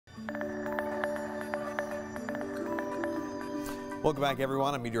Welcome back,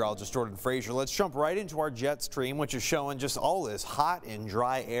 everyone. I'm meteorologist Jordan Fraser. Let's jump right into our jet stream, which is showing just all this hot and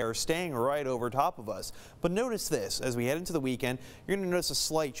dry air staying right over top of us. But notice this, as we head into the weekend, you're going to notice a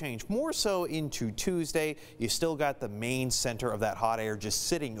slight change, more so into Tuesday. You still got the main center of that hot air just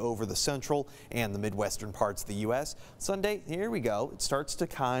sitting over the central and the midwestern parts of the U.S. Sunday, here we go. It starts to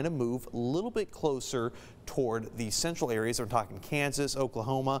kind of move a little bit closer toward the central areas. We're talking Kansas,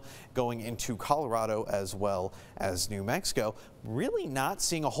 Oklahoma, going into Colorado as well as New Mexico. Really not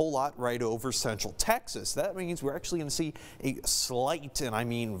seeing a whole lot right over central Texas. That means we're actually going to see a slight, and I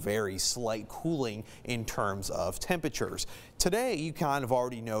mean very slight, cooling in terms of temperatures. Today, you kind of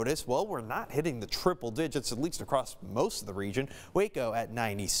already noticed, well, we're not hitting the triple digits, at least across most of the region. Waco at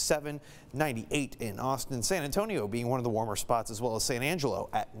 97, 98 in Austin, San Antonio being one of the warmer spots, as well as San Angelo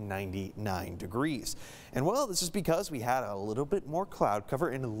at 99 degrees. And well, this is because we had a little bit more cloud cover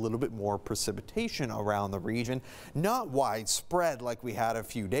and a little bit more precipitation around the region. Not widespread like we had a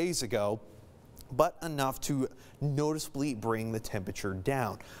few days ago, but enough to noticeably bring the temperature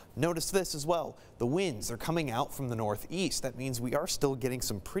down. Notice this as well. The winds are coming out from the northeast. That means we are still getting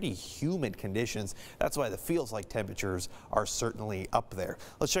some pretty humid conditions. That's why the feels like temperatures are certainly up there.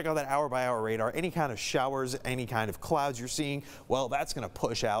 Let's check out that hour-by-hour radar. Any kind of showers, any kind of clouds you're seeing, well, that's going to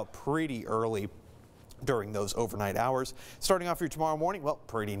push out pretty early during those overnight hours. Starting off your tomorrow morning, well,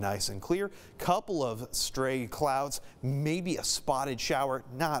 pretty nice and clear. Couple of stray clouds, maybe a spotted shower,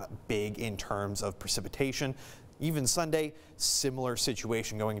 not big in terms of precipitation. Even Sunday, similar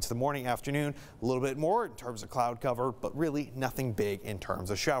situation going into the morning, afternoon, a little bit more in terms of cloud cover, but really nothing big in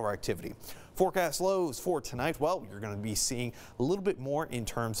terms of shower activity. Forecast lows for tonight, well, you're going to be seeing a little bit more in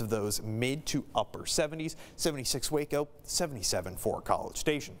terms of those mid to upper 70s, 76 Waco, 77 for College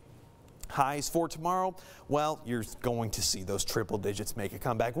Station. Highs for tomorrow, well, you're going to see those triple digits make a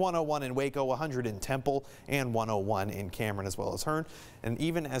comeback. 101 in Waco, 100 in Temple, and 101 in Cameron as well as Hearne. And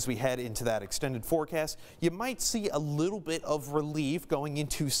even as we head into that extended forecast, you might see a little bit of relief going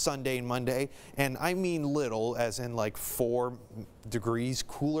into Sunday and Monday. And I mean little, as in like 4 degrees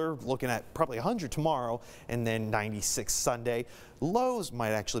cooler, looking at probably 100 tomorrow and then 96 Sunday. Lows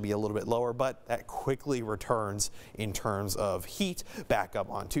might actually be a little bit lower, but that quickly returns in terms of heat back up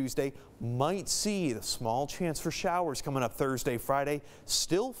on Tuesday. Might see the small chance for showers coming up Thursday, Friday.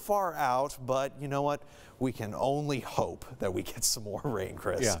 Still far out, but you know what? We can only hope that we get some more rain,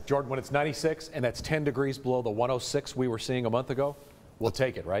 Chris. Yeah, Jordan, when it's 96 and that's 10 degrees below the 106 we were seeing a month ago, we'll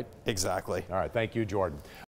take it, right? Exactly. All right, thank you, Jordan.